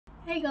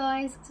Hey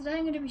guys, today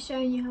I'm going to be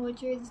showing you how I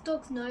drew this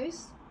dog's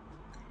nose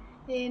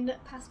in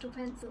pastel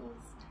pencils.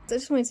 So I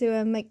just wanted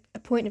to make a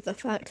point of the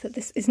fact that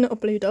this is not a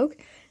blue dog,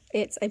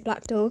 it's a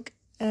black dog.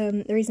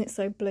 The reason it's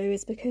so blue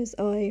is because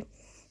I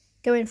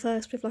go in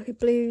first with like a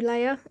blue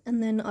layer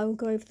and then I will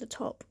go over the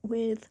top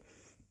with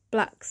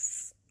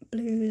blacks,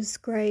 blues,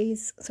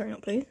 greys,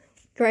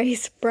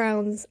 greys,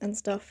 browns and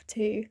stuff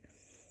to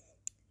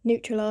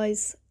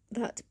neutralise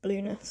that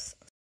blueness.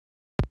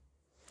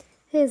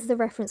 Here's the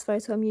reference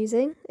photo I'm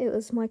using. It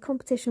was my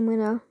competition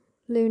winner,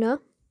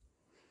 Luna.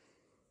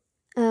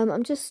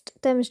 I'm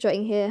just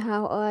demonstrating here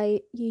how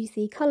I use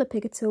the colour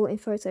picker tool in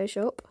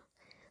Photoshop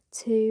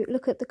to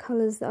look at the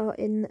colours that are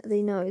in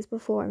the nose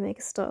before I make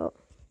a start.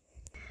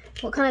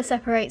 What kind of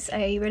separates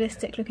a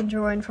realistic looking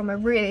drawing from a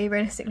really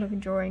realistic looking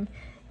drawing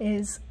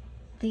is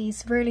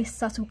these really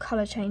subtle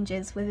colour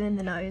changes within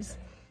the nose.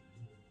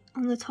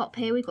 On the top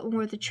here we've got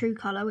more of the true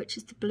colour, which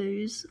is the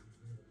blues,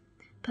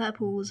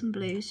 purples and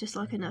blues, just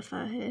like in her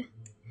fur here.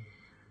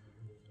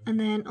 And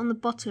then on the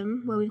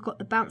bottom, where we've got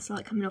the bounce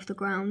light coming off the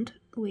ground,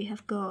 we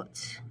have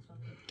got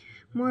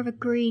more of a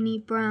greeny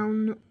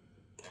brown.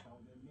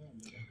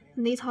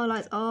 And these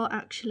highlights are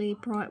actually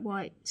bright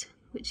white,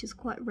 which is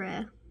quite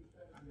rare.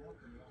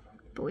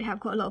 But we have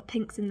got a lot of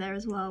pinks in there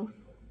as well.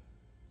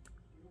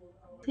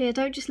 So yeah,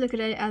 don't just look at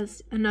it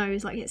as a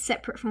nose, like it's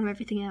separate from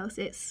everything else.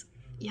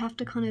 You have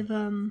to kind of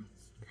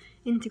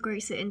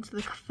integrate it into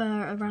the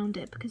fur around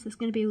it because there's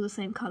going to be all the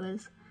same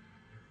colours.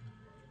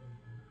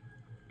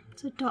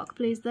 So dark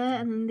blues there,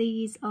 and then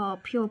these are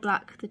pure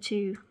black, the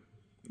two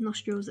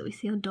nostrils that we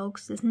see on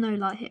dogs. There's no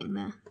light hitting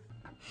there.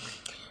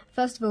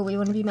 First of all, we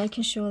want to be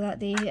making sure that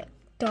the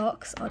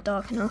darks are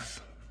dark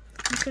enough.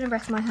 I'm just going to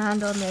rest my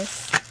hand on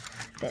this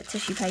bit of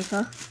tissue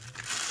paper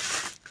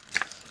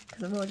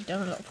because I've already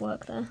done a lot of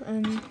work there.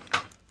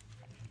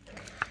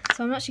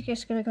 So I'm actually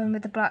just going to go in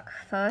with the black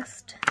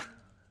first.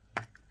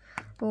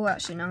 Oh,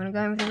 actually no, I'm going to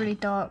go in with a really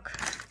dark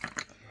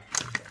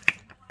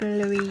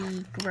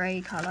bluey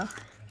grey colour.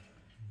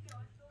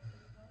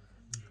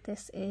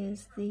 This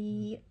is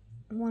the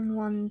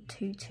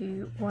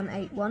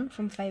 1122181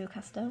 from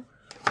Faber-Castell.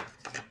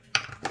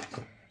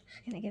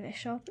 Just going to give it a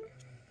sharpen.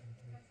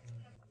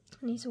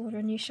 I need to order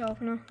a new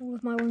sharpener. All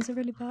of my ones are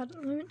really bad at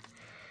the moment.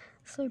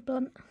 So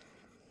blunt.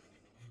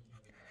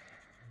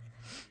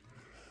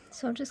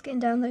 So I'm just getting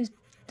down the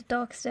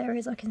darkest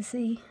areas I can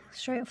see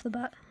straight off the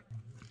bat.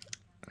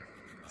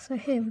 So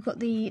here we've got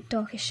the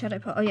darkest shadow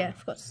part. Oh yeah, I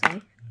forgot to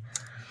say.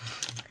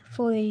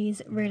 For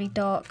these really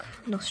dark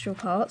nostril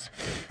parts,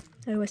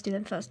 I always do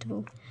them first of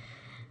all.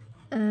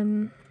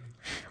 I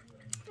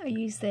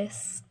use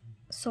this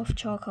soft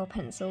charcoal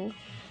pencil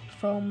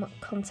from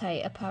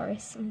Conte at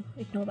Paris.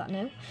 Ignore that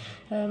now.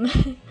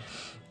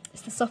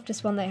 It's the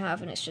softest one they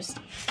have and it's just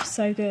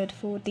so good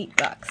for deep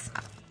blacks.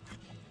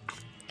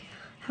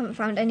 Haven't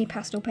found any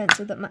pastel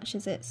pencil that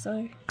matches it,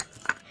 so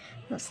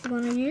that's the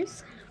one I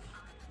use.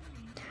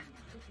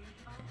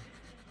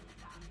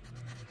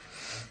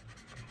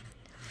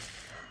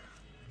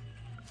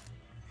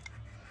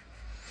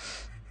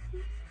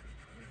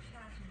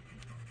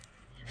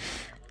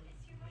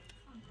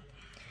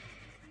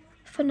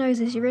 For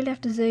noses, you really have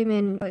to zoom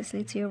in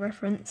closely to your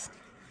reference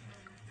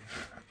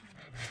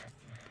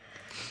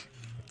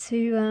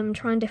to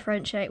try and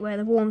differentiate where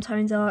the warm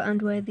tones are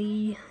and where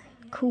the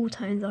cool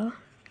tones are.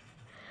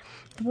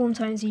 The warm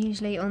tones are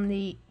usually on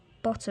the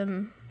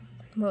bottom,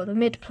 well, the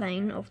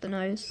mid-plane of the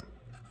nose.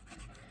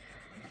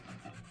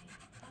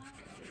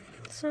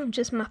 So I'm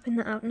just mapping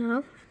that out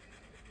now.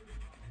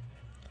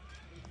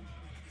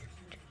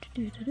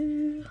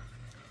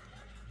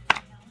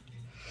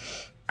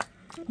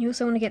 You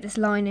also want to get this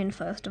line in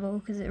first of all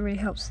because it really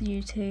helps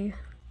your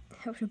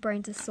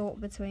brain to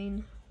sort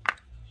between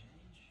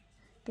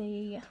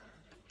the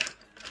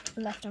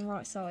left and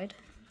right side.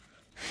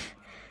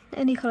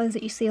 Any colours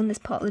that you see on this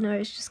part of the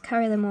nose, just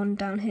carry them on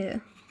down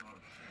here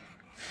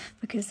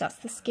because that's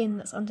the skin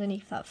that's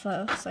underneath that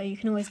fur, so you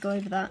can always go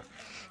over that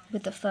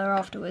with the fur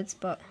afterwards,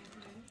 but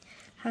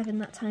having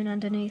that tone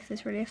underneath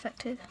is really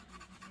effective.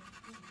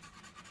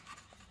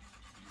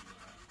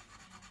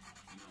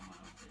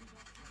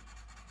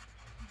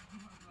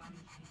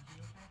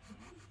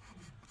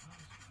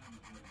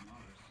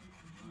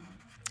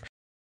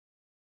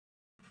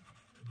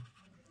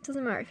 It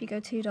doesn't matter if you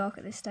go too dark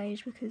at this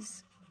stage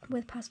because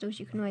with pastels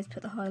you can always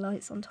put the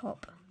highlights on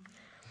top.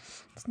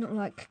 It's not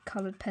like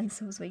coloured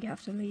pencils where you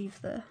have to leave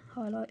the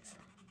highlights.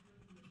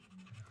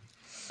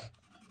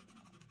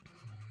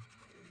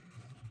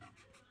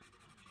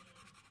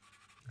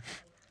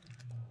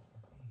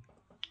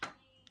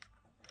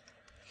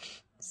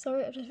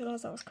 Sorry, I just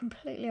realised that was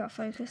completely out of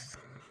focus.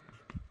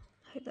 I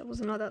hope that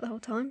wasn't like that the whole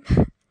time.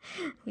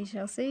 We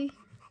shall see.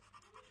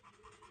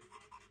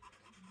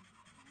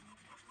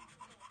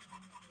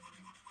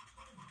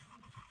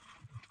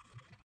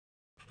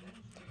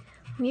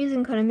 I'm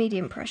using kind of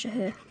medium pressure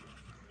here.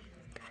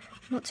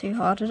 Not too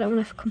hard, I don't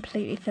want to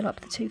completely fill up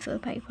the tooth of the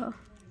paper.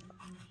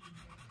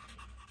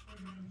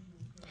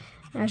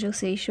 As you'll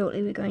see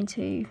shortly, we're going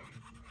to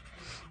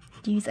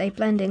use a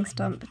blending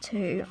stump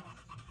to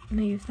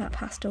move that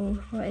pastel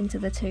right into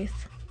the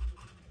tooth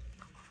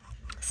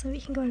so we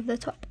can go over the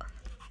top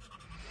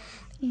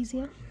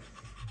easier.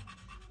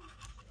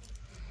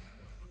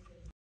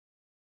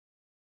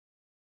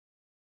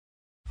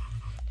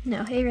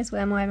 Now here is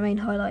where my main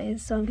highlight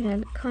is, so I'm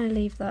going to kind of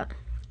leave that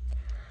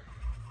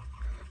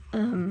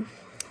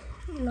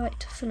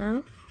light for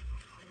now.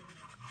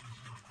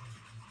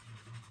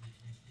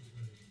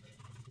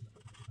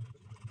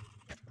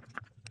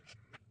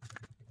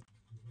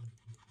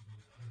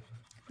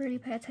 Really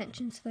pay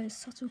attention to those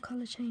subtle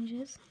colour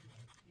changes.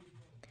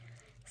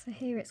 So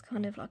here it's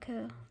kind of like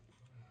a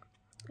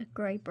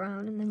grey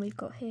brown, and then we've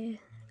got here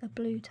a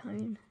blue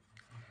tone.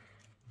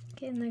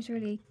 Getting those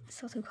really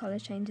subtle colour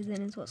changes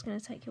in is what's going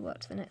to take your work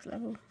to the next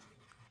level.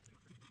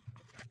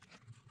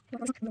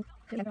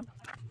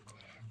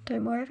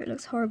 Don't worry if it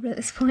looks horrible at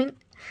this point,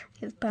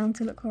 it's bound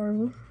to look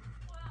horrible.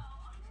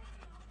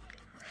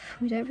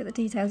 We don't put the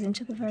details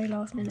into the very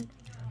last minute.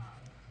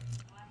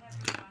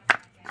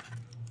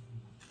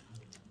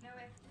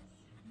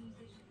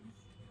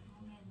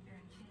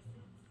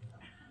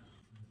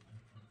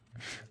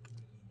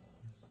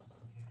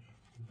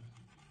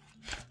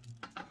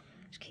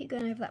 Just keep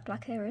going over that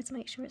black area to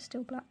make sure it's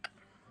still black.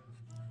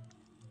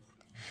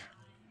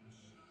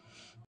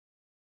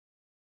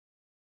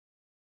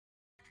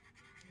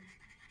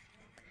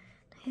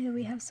 Here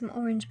we have some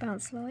orange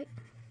bounce light.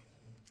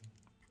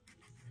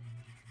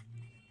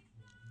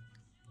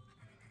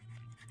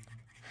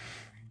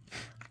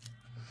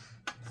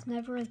 It's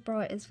never as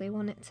bright as we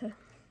want it to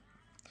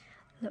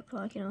look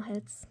like in our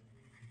heads.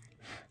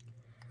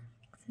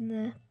 In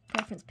the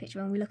reference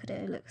picture, when we look at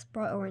it, it looks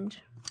bright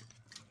orange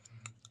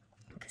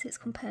because it's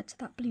compared to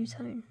that blue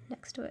tone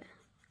next to it.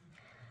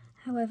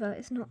 However,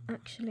 it's not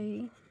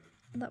actually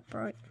that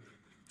bright.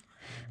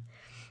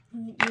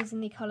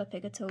 Using the colour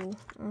picker tool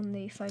on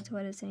the photo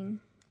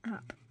editing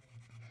app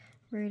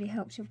really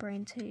helps your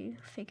brain to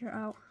figure it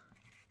out.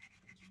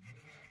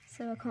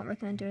 So I can't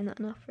recommend doing that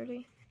enough,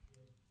 really.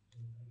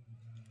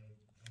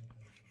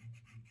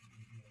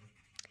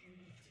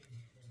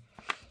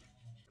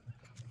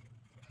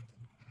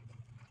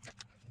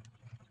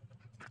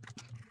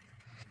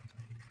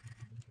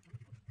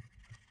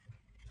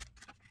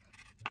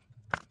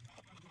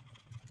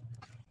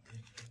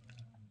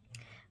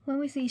 When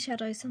we see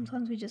shadows,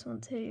 sometimes we just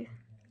want to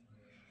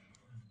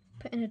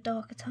put in a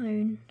darker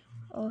tone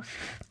of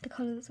the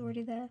colour that's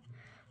already there,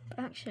 but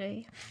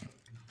actually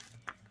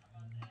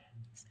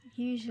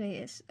usually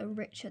it's a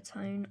richer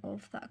tone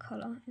of that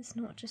colour, it's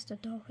not just a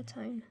darker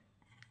tone.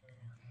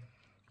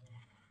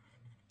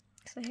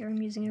 So here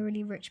I'm using a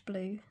really rich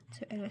blue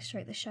to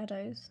illustrate the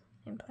shadows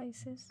in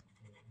places,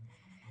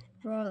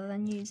 rather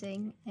than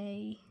using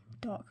a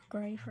dark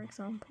grey, for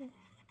example.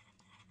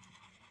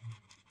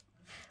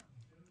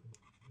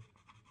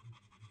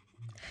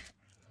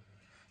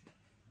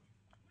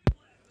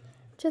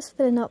 Just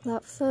filling up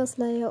that first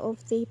layer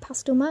of the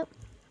pastel matte,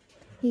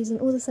 using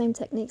all the same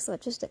techniques I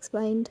just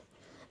explained,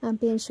 and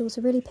being sure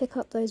to really pick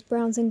up those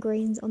browns and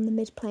greens on the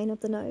mid-plane of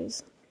the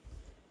nose.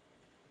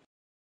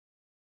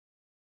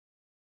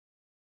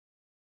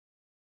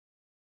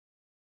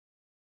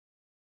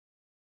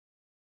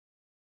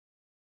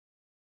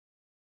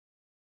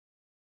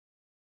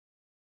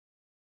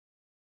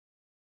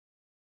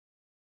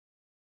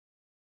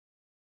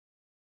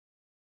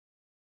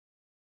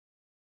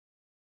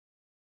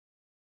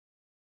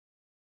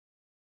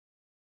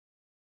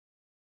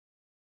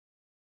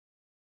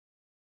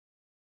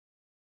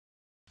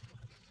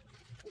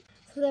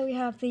 So there we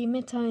have the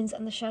mid-tones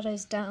and the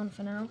shadows down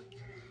for now.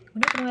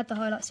 We're not going to add the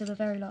highlights till the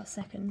very last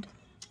second.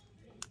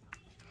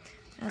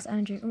 As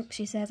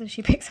she says as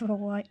she picks up a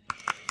white.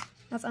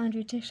 As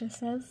Andrew Tisher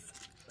says,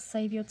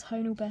 save your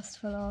tonal best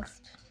for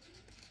last.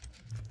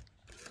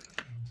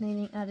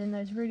 Meaning add in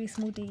those really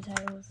small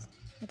details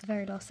at the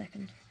very last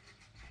second.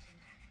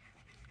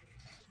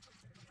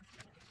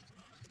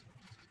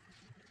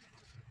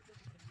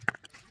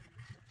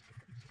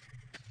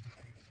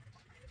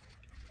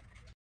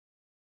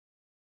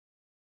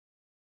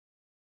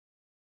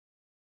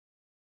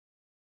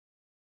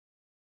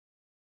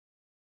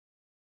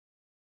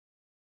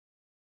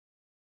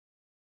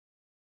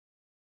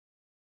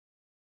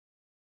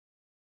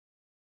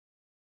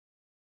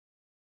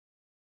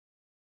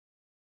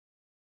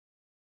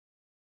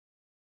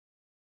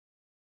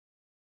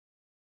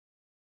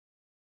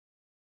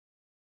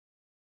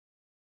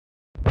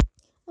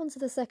 Onto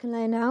the second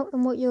layer now,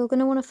 and what you're going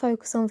to want to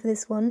focus on for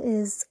this one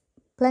is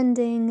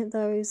blending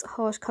those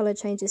harsh colour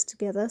changes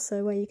together,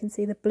 so where you can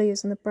see the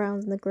blues and the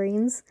browns and the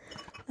greens,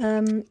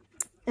 and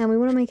we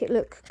want to make it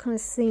look kind of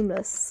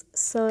seamless.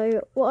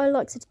 So what I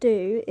like to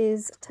do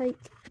is take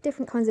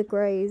different kinds of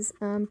greys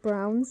and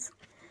browns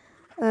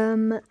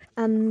and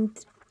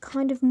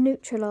kind of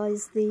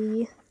neutralise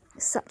the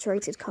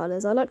saturated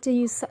colours. I like to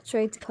use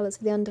saturated colours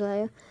for the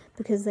underlayer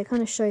because they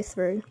kind of show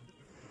through.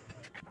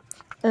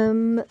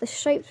 The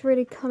shape's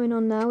really coming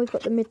on now. We've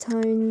got the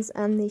mid-tones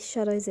and the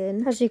shadows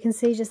in. As you can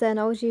see just then,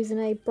 I was using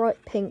a bright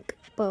pink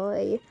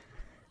by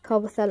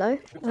Carbothello.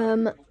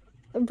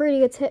 a really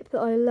good tip that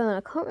I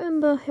learned. I can't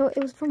remember who it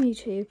was from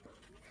YouTube.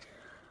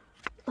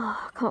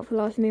 Oh, I can't for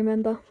the life of me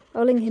remember.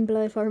 I'll link him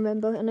below if I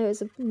remember. I know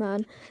it's a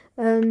man.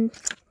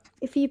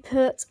 If you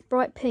put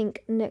bright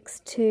pink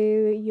next to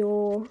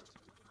your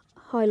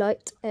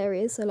highlight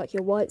areas, so like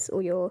your whites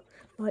or your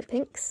light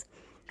pinks,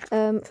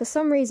 for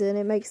some reason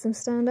it makes them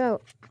stand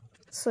out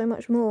so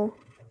much more.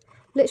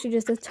 Literally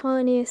just the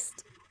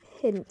tiniest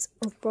hint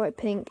of bright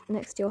pink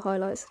next to your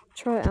highlights.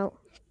 Try it out.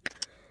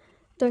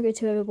 Don't go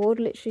too overboard,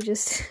 literally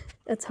just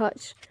a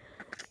touch.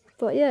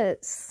 But yeah,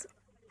 it's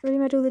really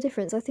made all the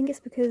difference. I think it's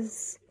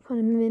because it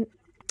kind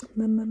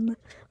of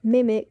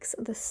mimics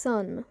the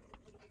sun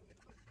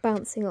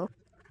bouncing off.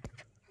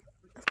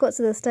 I've got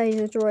to the stage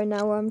of the drawing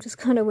now where I'm just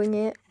kind of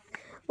winging it.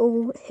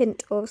 All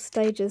hint of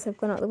stages have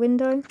gone out the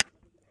window.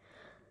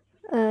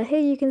 Here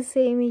you can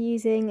see me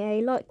using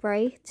a light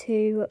grey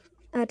to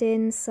add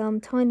in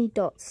some tiny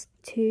dots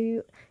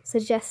to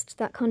suggest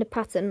that kind of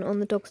pattern on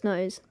the dog's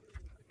nose.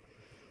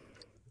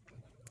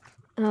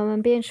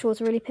 And being sure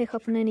to really pick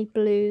up on any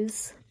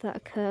blues that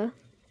occur,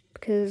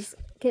 because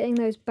getting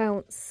those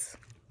bounce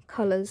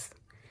colours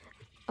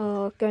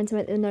are going to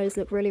make the nose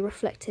look really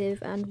reflective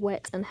and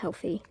wet and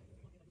healthy.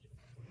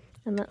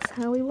 And that's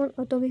how we want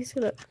our doggies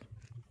to look.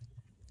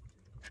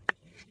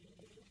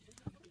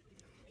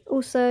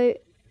 Also,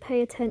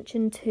 pay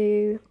attention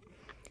to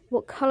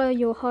what colour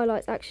your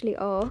highlights actually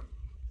are.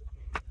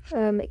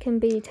 It can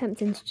be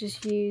tempting to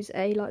just use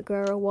a light grey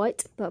or a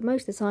white, but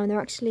most of the time they're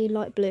actually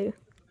light blue,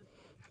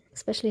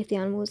 especially if the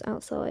animal's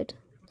outside.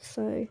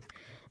 So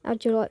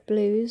add your light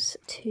blues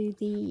to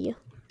the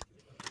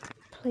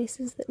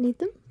places that need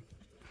them.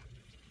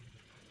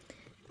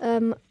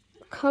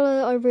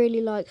 Colour I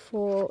really like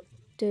for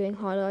doing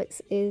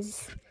highlights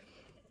is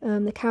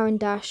the Caran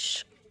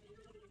d'Ache,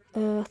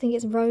 I think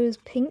it's rose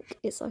pink.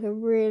 It's like a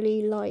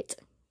really light,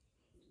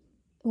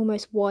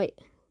 almost white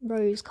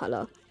rose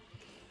colour.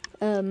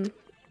 It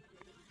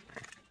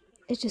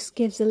just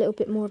gives a little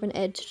bit more of an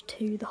edge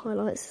to the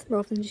highlights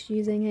rather than just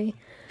using a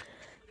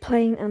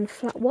plain and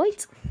flat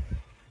white.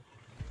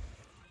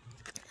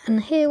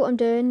 And here what I'm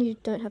doing, you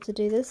don't have to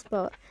do this,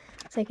 but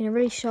taking a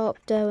really sharp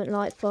Derwent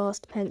Light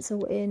Fast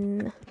pencil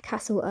in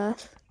Castle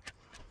Earth,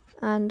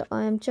 and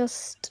I am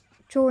just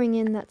drawing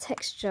in that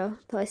texture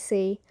that I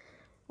see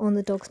on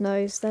the dog's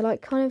nose. They're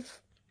like kind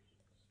of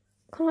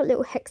like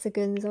little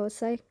hexagons, I would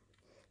say.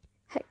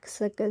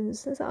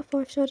 Hexagons, is that a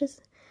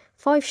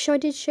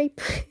five-sided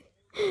shape?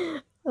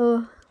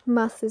 Oh,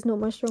 maths is not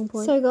my strong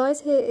point. So guys,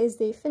 here is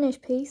the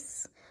finished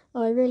piece.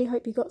 I really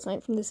hope you got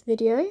something from this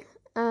video,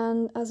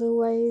 and as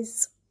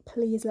always,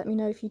 please let me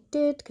know if you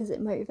did, because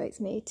it motivates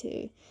me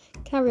to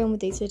carry on with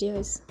these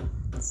videos.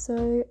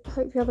 So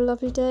hope you have a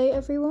lovely day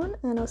everyone,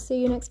 and I'll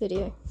see you next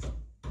video.